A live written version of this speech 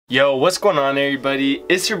Yo, what's going on everybody?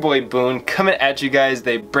 It's your boy Boone coming at you guys with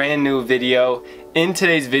a brand new video. In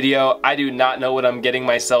today's video, I do not know what I'm getting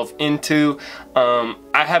myself into. I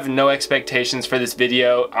have no expectations for this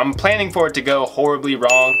video. I'm planning for it to go horribly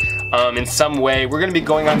wrong in some way. We're gonna be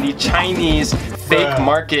going on the Chinese fake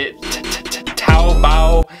market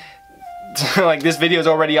Taobao. Like, this video is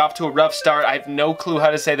already off to a rough start. I have no clue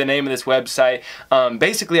how to say the name of this website.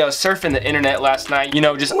 Basically, I was surfing the internet last night, you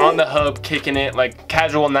know, just on the hub, kicking it, like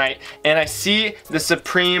casual night, and I see the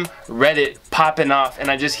Supreme Reddit popping off, and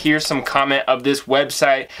I just hear some comment of this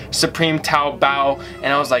website, Supreme Taobao, and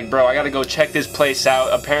I was like, bro, I gotta go check this place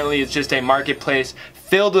out. Apparently, it's just a marketplace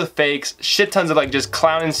filled with fakes, shit tons of like just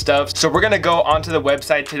clowning stuff. So we're gonna go onto the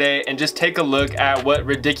website today and just take a look at what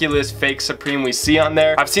ridiculous fake Supreme we see on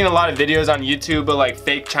there. I've seen a lot of videos on YouTube of like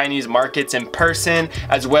fake Chinese markets in person,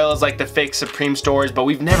 as well as like the fake Supreme stores, but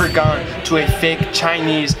we've never gone to a fake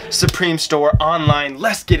Chinese Supreme store online.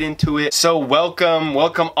 Let's get into it. So welcome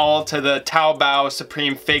all to the Taobao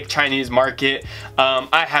Supreme fake Chinese market.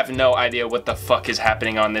 I have no idea what the fuck is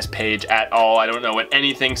happening on this page at all. I don't know what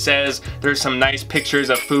anything says. There's some nice pictures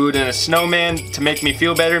of food and a snowman to make me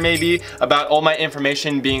feel better maybe about all my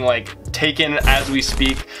information being like taken as we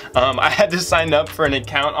speak. I had to sign up for an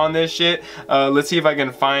account on this shit. Let's see if I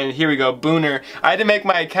can find, here we go, Booner. I had to make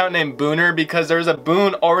my account name Booner because there's a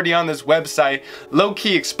Boone already on this website.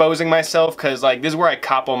 Low-key exposing myself because like this is where I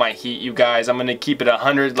cop all my heat, you guys. I'm gonna keep it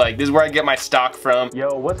 100. Like, this is where I get my stock from.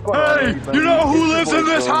 Yo, what's going on, everybody? You know who lives in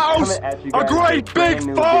this house? A great big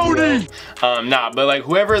phony! Nah, but like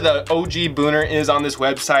whoever the OG Booner is on this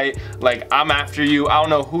website, like, I'm after you. I don't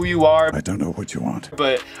know who you are. I don't know what you want.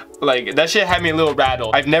 But like, that shit had me a little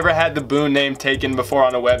rattled. I've never had the Boone name taken before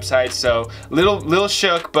on a website, so little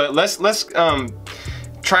shook, but let's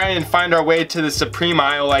try and find our way to the Supreme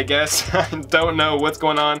aisle, I guess. I don't know what's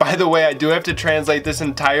going on. By the way, I do have to translate this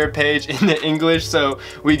entire page into English, so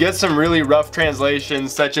we get some really rough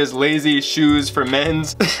translations, such as lazy shoes for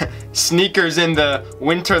men's, sneakers in the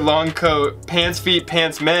winter long coat, pants feet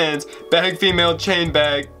pants men's, bag female chain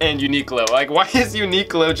bag, and Uniqlo. Like, why is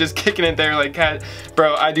Uniqlo just kicking it there like cat?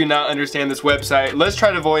 Bro, I do not understand this website. Let's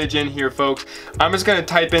try to voyage in here, folks. I'm just gonna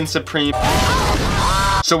type in Supreme.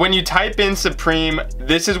 So when you type in Supreme,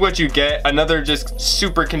 this is what you get. Another just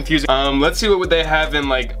super confusing. Let's see what they have in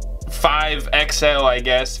like 5XL, I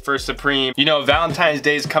guess, for Supreme. You know, Valentine's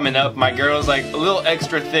Day is coming up. My girl's like a little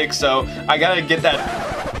extra thick, so I gotta get that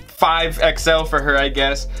 5XL for her, I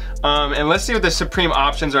guess. And let's see what the Supreme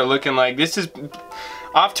options are looking like. This is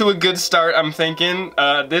off to a good start, I'm thinking.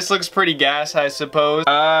 This looks pretty gas, I suppose.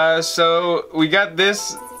 So we got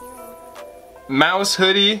this mouse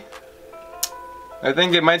hoodie. I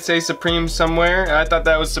think it might say Supreme somewhere. I thought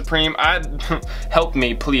that was Supreme. Help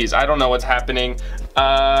me, please. I don't know what's happening.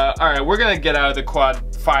 Alright, we're gonna get out of the quad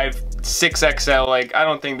 6XL. Like, I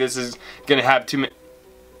don't think this is gonna have too many.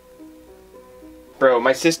 Bro,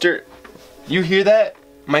 my sister, you hear that?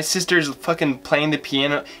 My sister's fucking playing the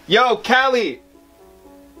piano. Yo, Callie!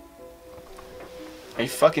 Are you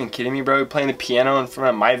fucking kidding me, bro? You're playing the piano in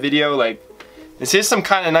front of my video? Like, this is some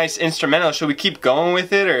kind of nice instrumental. Should we keep going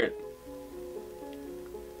with it, or?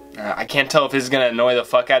 I can't tell if this is gonna annoy the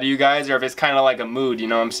fuck out of you guys or if it's kind of like a mood, you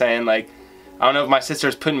know what I'm saying? Like, I don't know if my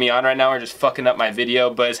sister's putting me on right now or just fucking up my video,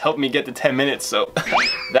 but it's helped me get to 10 minutes, so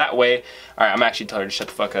that way. Alright, I'm actually telling her to shut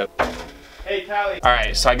the fuck up. Hey, Callie.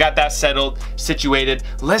 Alright, so I got that settled, situated.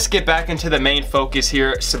 Let's get back into the main focus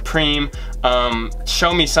here. Supreme,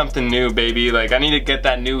 show me something new, baby. Like, I need to get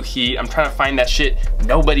that new heat. I'm trying to find that shit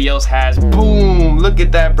nobody else has. Boom! Look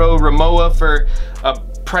at that, bro. Ramoa for a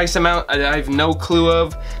price amount I have no clue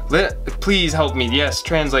of. Please help me. Yes,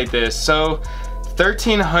 translate this. So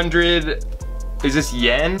 1300, is this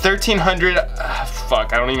yen? 1300,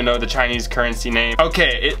 fuck, I don't even know the Chinese currency name.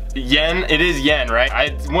 Okay, yen, it is yen, right?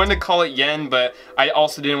 I wanted to call it yen, but I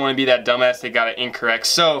also didn't want to be that dumbass they got it incorrect.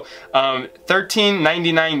 So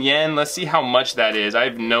 1399 yen, let's see how much that is. I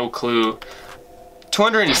have no clue.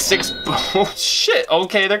 206, oh shit,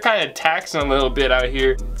 okay, they're kind of taxing a little bit out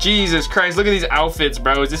here. Jesus Christ, look at these outfits,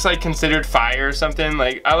 bro. Is this like considered fire or something?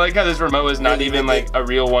 Like, I like how this remote is not even like a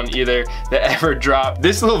real one either that ever dropped.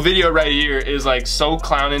 This little video right here is like so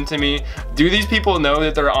clowning to me. Do these people know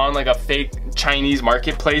that they're on like a fake Chinese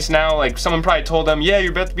marketplace now? Like, someone probably told them, yeah,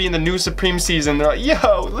 you're about to be in the new Supreme season. They're like,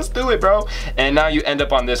 yo, let's do it, bro. And now you end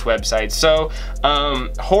up on this website. So,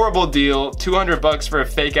 horrible deal, 200 bucks for a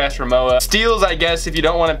fake ass Ramoa. Steals, I guess, guess if you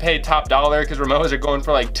don't want to pay top dollar, because Ramoas are going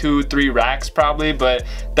for like 2-3 racks probably, but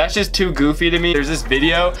that's just too goofy to me. There's this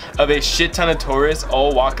video of a shit ton of tourists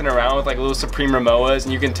all walking around with like little Supreme Ramoas,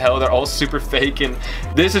 and you can tell they're all super fake, and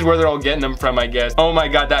this is where they're all getting them from, I guess. Oh my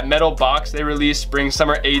god, that metal box they released spring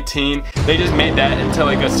summer 18, they just made that into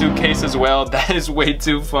like a suitcase as well. That is way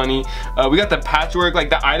too funny. We got the patchwork. Like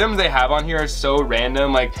the items they have on here are so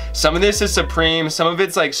random. Like some of this is Supreme, some of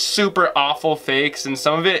it's like super awful fakes, and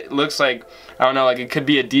some of it looks like, I don't know, like it could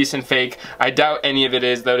be a decent fake. I doubt any of it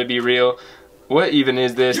is though, to be real. What even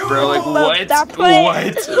is this, bro? Like what?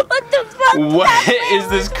 What? What the fuck? What is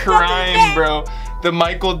this crime, bro? The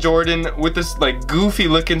Michael Jordan with this like goofy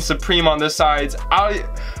looking Supreme on the sides.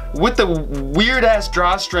 With the weird ass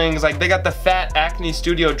drawstrings, like they got the fat Acne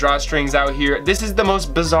Studio drawstrings out here. This is the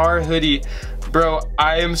most bizarre hoodie. Bro,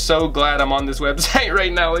 I am so glad I'm on this website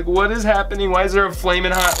right now. Like what is happening? Why is there a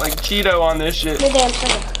flaming hot like Cheeto on this shit?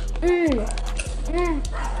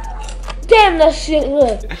 Damn, that shit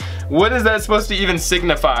good. What is that supposed to even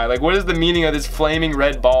signify? Like what is the meaning of this flaming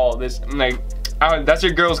red ball? This like, that's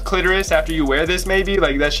your girl's clitoris after you wear this maybe?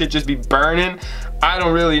 Like that shit just be burning? I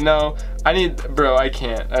don't really know. Bro, I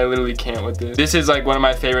can't. I literally can't with this. This is like one of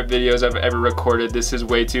my favorite videos I've ever recorded. This is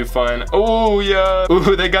way too fun. Oh yeah.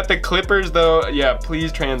 Ooh, they got the clippers though. Yeah,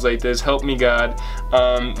 please translate this. Help me God.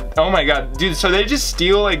 Oh my god, dude, so they just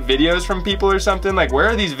steal like videos from people or something? Like where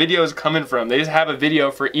are these videos coming from? They just have a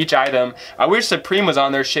video for each item. I wish Supreme was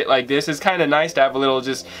on their shit like this. It's kind of nice to have a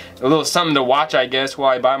little something to watch, I guess,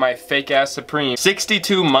 while I buy my fake ass Supreme.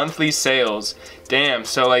 62 monthly sales. Damn,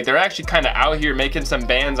 so like they're actually kind of out here making some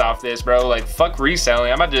bands off this, bro. Like fuck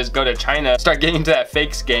reselling. I'm about to just go to China, start getting into that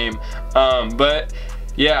fakes game. But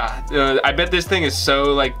yeah, I bet this thing is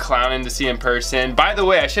so like clowning to see in person. By the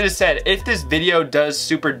way, I should have said, if this video does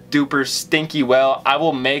super duper stinky well, I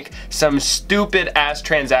will make some stupid ass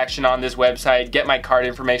transaction on this website, get my card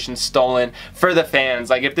information stolen for the fans.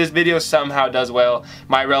 Like if this video somehow does well,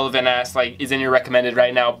 my relevant ass like is in your recommended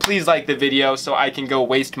right now, please like the video so I can go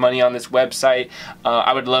waste money on this website.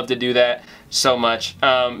 I would love to do that so much.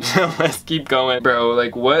 So let's keep going. Bro,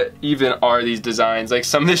 like what even are these designs? Like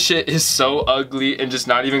some of this shit is so ugly and just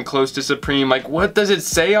not even close to Supreme. Like what does it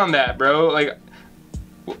say on that, bro? Like,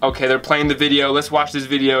 okay, they're playing the video. Let's watch this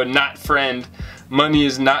video. Not friend. Money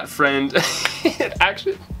is not friend. It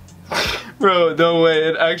actually, bro, no way.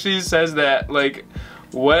 It actually says that. Like,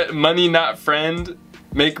 what? Money not friend?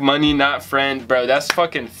 Make money not friend. Bro, that's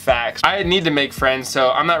fucking facts. I need to make friends,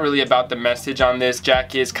 so I'm not really about the message on this.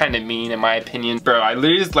 Jackie is kind of mean in my opinion. Bro, I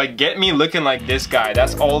literally just like, get me looking like this guy.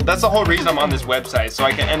 That's the whole reason I'm on this website, so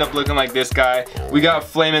I can end up looking like this guy. We got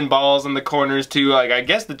flaming balls in the corners too. Like I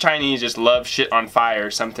guess the Chinese just love shit on fire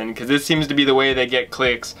or something, because this seems to be the way they get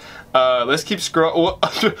clicks. Let's keep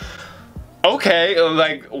scrolling. Okay,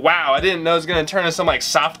 like wow, I didn't know it was gonna turn into some like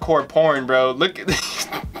softcore porn, bro. Look at this.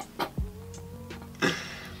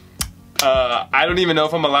 I don't even know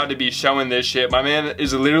if I'm allowed to be showing this shit. My man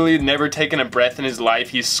is literally never taken a breath in his life.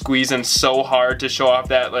 He's squeezing so hard to show off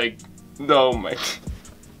that, like, oh my.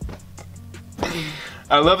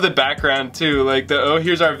 I love the background too, like the, oh,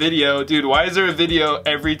 here's our video. Dude, why is there a video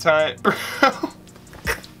every time? Bro.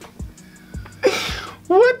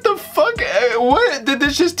 What the fuck? What did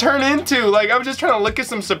this just turn into? Like, I was just trying to look at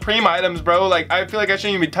some Supreme items, bro. Like, I feel like I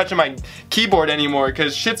shouldn't even be touching my keyboard anymore,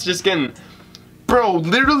 because shit's just getting... Bro,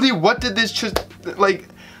 literally, what did this just, like,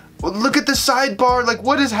 look at the sidebar, like,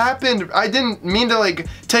 what has happened? I didn't mean to, like,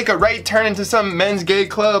 take a right turn into some men's gay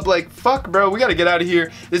club. Like, fuck, bro, we gotta get out of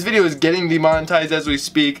here. This video is getting demonetized as we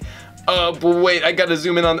speak. But wait, I gotta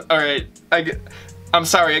zoom in on, alright, I'm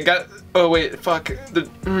sorry, I got, oh wait, fuck.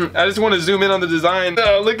 I just want to zoom in on the design.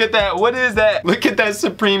 Oh, look at that, what is that? Look at that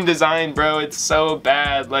Supreme design, bro, it's so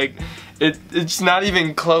bad. Like, it's not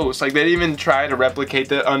even close. Like, they didn't even try to replicate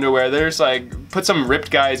the underwear. There's like, put some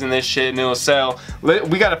ripped guys in this shit and it'll sell.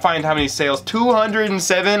 We gotta find how many sales.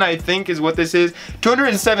 207, I think, is what this is.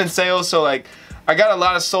 207 sales, so like, I got a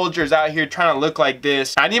lot of soldiers out here trying to look like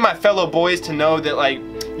this. I need my fellow boys to know that, like,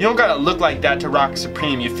 you don't gotta look like that to rock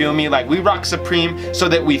Supreme, you feel me? Like, we rock Supreme so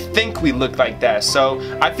that we think we look like that. So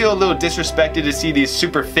I feel a little disrespected to see these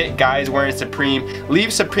super fit guys wearing Supreme.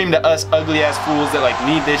 Leave Supreme to us ugly ass fools that like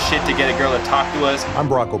need this shit to get a girl to talk to us. I'm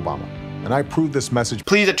Barack Obama, and I approve this message.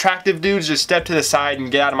 Please, attractive dudes, just step to the side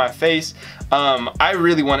and get out of my face. I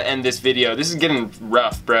really want to end this video. This is getting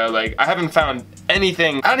rough, bro. Like, I haven't found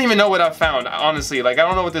anything. I don't even know what I've found, honestly. Like, I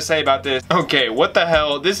don't know what to say about this. Okay, what the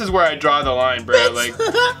hell? This is where I draw the line, bro. Like,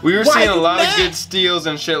 we were seeing a lot of good steals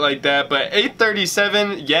and shit like that, but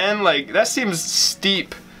 837 yen, like, that seems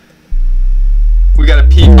steep. We got a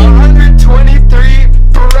peek.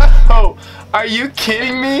 123, bro. Are you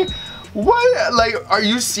kidding me? What? Like, are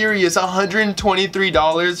you serious?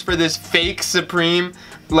 $123 for this fake Supreme?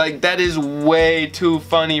 Like, that is way too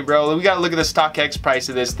funny, bro. We gotta look at the StockX price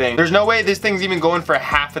of this thing. There's no way this thing's even going for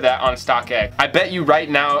half of that on StockX. I bet you right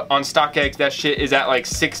now on StockX that shit is at like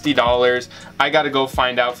 $60. I gotta go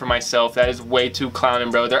find out for myself. That is way too clowning,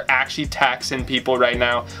 bro. They're actually taxing people right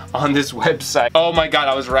now on this website. Oh my god,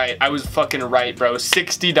 I was right. I was fucking right, bro.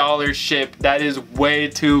 $60 ship. That is way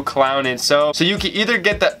too clowning. So you can either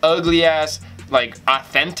get the ugly ass like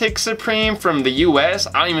authentic Supreme from the US.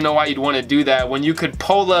 I don't even know why you'd want to do that when you could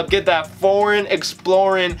pull up, get that foreign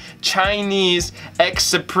exploring Chinese X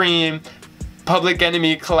Supreme Public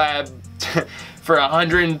Enemy collab for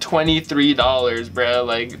 $123, bro.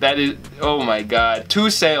 Like, that is, oh my god. 2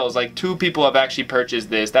 sales, like 2 people have actually purchased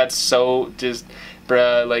this. That's so just,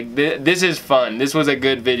 bruh, like this is fun. This was a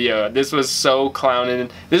good video. This was so clowning.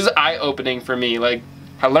 This is eye-opening for me. Like,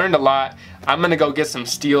 I learned a lot. I'm gonna go get some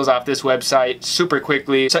steals off this website super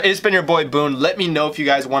quickly. So it's been your boy Boone. Let me know if you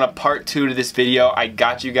guys want a part 2 to this video. I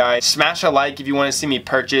got you guys. Smash a like if you want to see me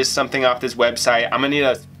purchase something off this website. I'm gonna need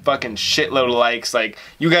a fucking shitload of likes. Like,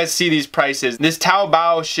 you guys see these prices. This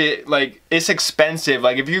Taobao shit, like, it's expensive.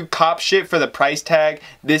 Like, if you cop shit for the price tag,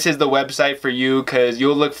 this is the website for you, because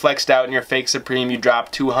you'll look flexed out in your fake Supreme you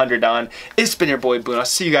drop $200 on. It's been your boy Boone. I'll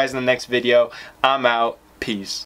see you guys in the next video. I'm out. Peace.